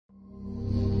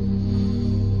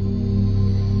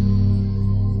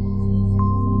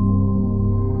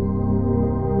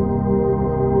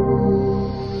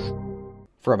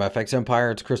From FX Empire,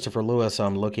 it's Christopher Lewis.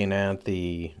 I'm looking at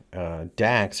the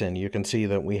DAX, and you can see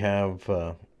that we have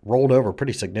rolled over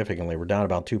pretty significantly. We're down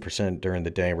about 2% during the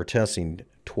day. We're testing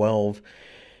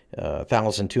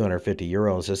 12,250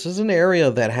 euros. This is an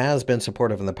area that has been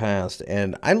supportive in the past,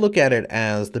 and I look at it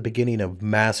as the beginning of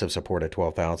massive support at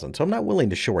 12,000. So I'm not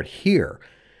willing to short here.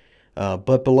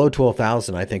 But below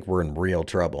 12,000, I think we're in real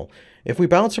trouble. If we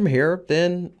bounce from here,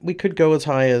 then we could go as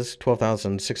high as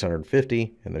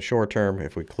 12,650 in the short term.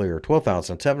 If we clear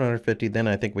 12,750, then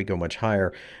I think we go much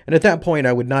higher. And at that point,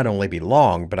 I would not only be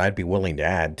long, but I'd be willing to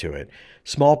add to it.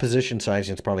 Small position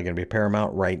sizing is probably going to be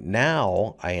paramount. Right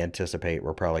now, I anticipate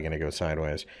we're probably going to go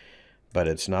sideways. But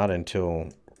it's not until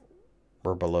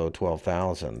we're below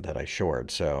 12,000 that I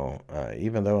short. So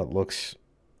even though it looks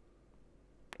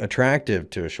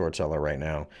attractive to a short seller right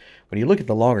now, when you look at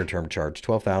the longer term charts,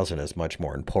 12,000 is much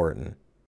more important.